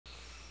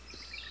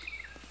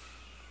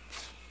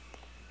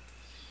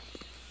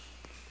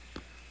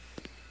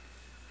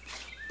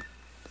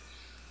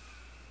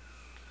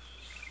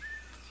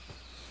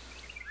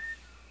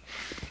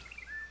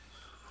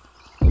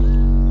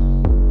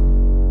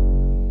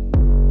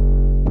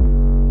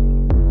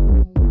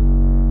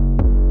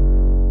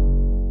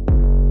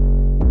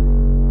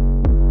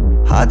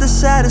hard to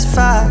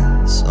satisfy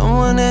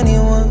someone,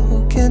 anyone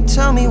who can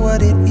tell me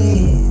what it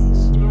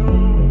is.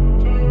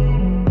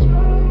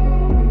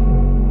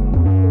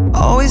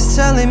 Always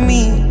telling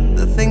me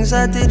the things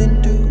I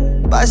didn't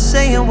do by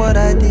saying what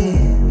I did.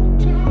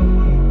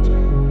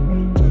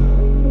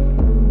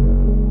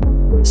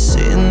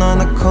 Sitting on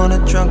the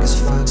corner, drunk as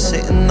fuck.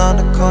 Sitting on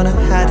the corner,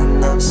 had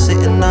enough.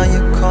 Sitting on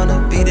your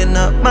corner, beating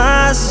up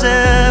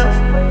myself.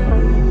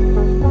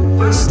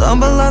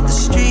 Stumble off the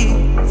street,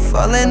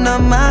 falling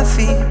on my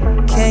feet.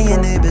 Can your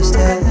neighbors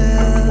tell?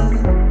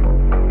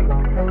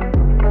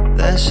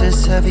 That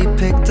shit's heavy,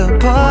 picked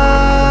apart,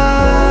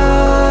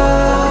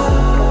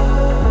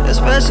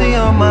 especially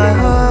on my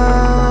heart,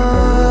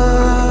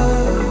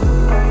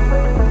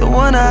 the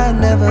one I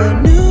never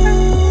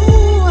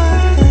knew I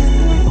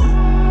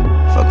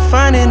had. Fuck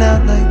finding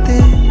out like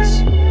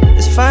this,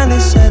 it's finally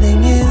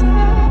setting in,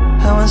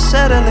 how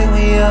unsettling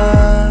we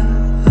are.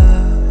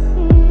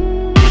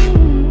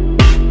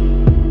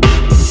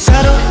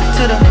 Pedal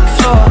to the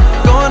floor,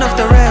 going off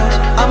the rails.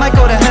 I might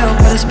go to hell,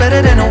 but it's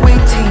better than a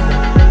waiting.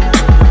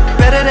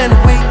 Better than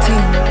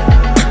waiting.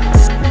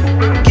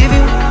 Give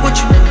you what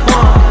you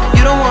want,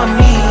 you don't want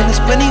me, and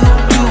there's plenty who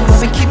do. I've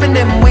been keeping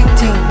them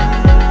waiting,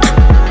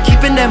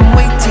 keeping them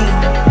waiting.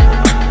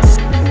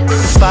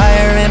 The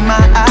fire in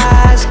my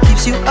eyes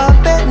keeps you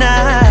up at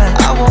night.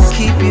 I won't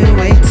keep you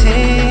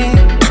waiting.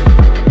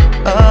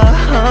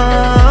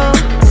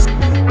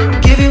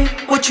 Give you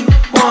what you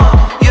want,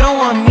 you don't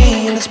want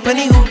me, and there's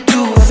plenty who do.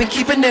 I've been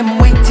keeping them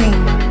waiting,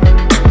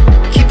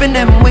 keeping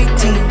them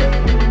waiting.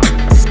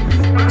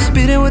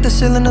 Speeding with the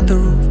ceiling of the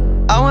roof,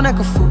 I won't act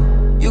a fool.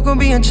 You gon'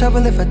 be in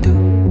trouble if I do.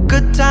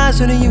 Good times,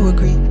 wouldn't you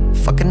agree?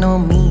 Fucking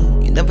on me,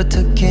 you never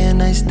took care of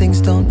nice things,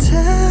 don't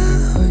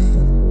tell me.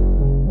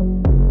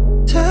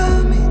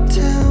 Tell me,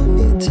 tell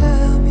me,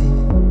 tell me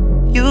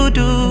you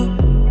do.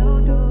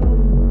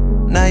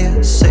 Now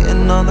you're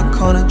sitting on the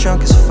corner,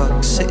 drunk as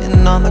fuck.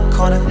 Sitting on the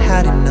corner,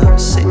 had enough.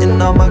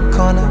 Sitting on my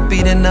corner,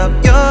 beating up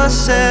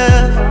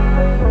yourself.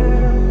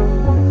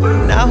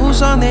 Now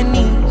who's on their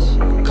knees,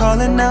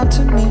 calling out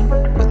to me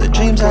with the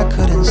dreams I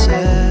couldn't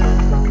say?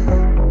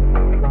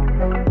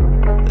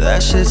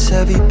 That shit's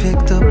heavy,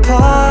 picked apart,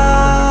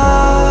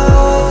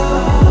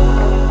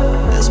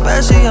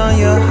 especially on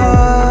your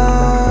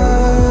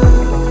heart,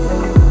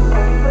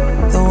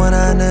 the one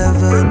I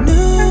never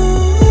knew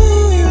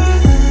you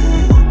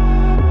had.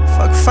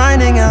 Fuck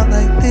finding out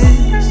like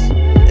this,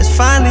 it's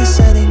finally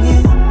setting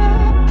in,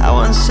 how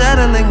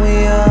unsettling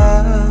we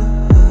are.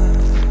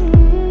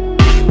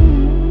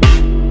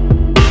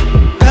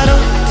 Pedal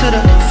to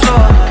the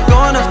floor,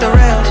 going off the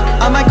rails.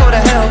 I might go to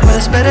hell, but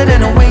it's better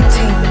than a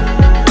waiting.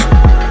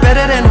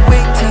 Better than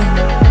waiting.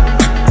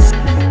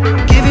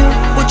 Give you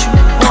what you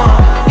want,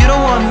 you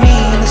don't want me,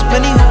 and there's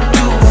plenty who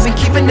do. I've been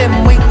keeping them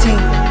waiting,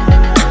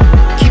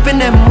 keeping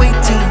them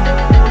waiting.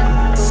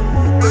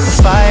 The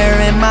fire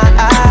in my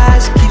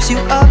eyes keeps you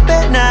up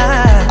at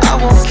night. I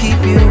won't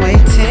keep you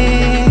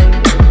waiting.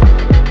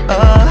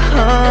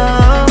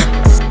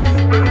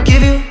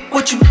 Give you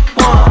what you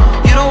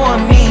want, you don't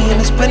want me, and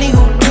there's plenty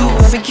who do.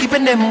 I've been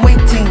keeping them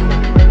waiting,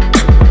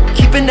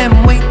 keeping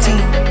them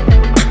waiting,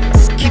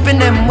 keeping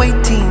them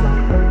waiting,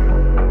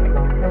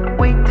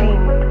 waiting,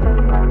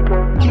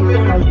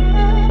 keeping them.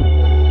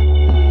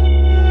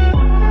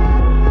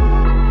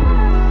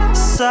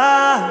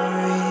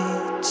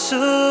 Sorry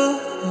to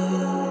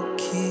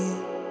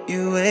keep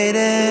you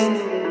waiting.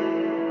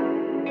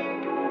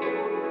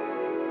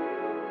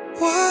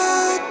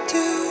 What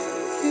do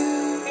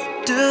you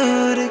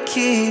do to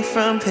keep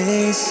from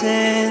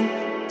pacing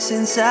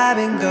since I've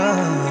been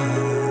gone?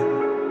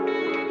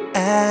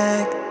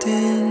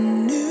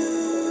 Acting new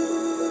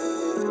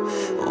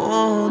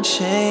won't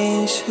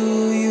change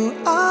who you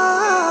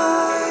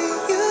are.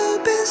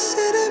 You've been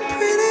sitting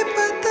pretty,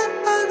 but the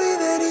ugly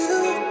that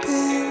you've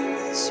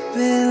ben's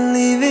been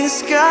leaving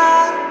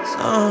scars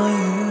on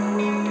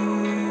you.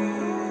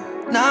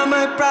 Not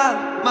my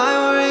problem, my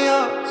worry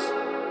yours.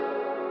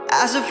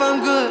 As if I'm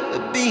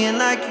good at being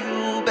like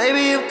you.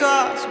 Baby, of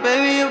course,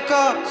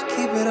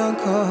 keep it on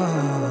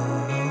course.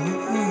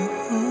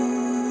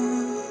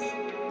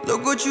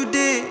 Look what you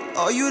did,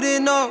 oh you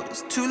didn't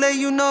notice. Too late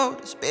you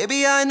notice,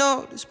 baby I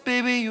notice,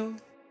 baby you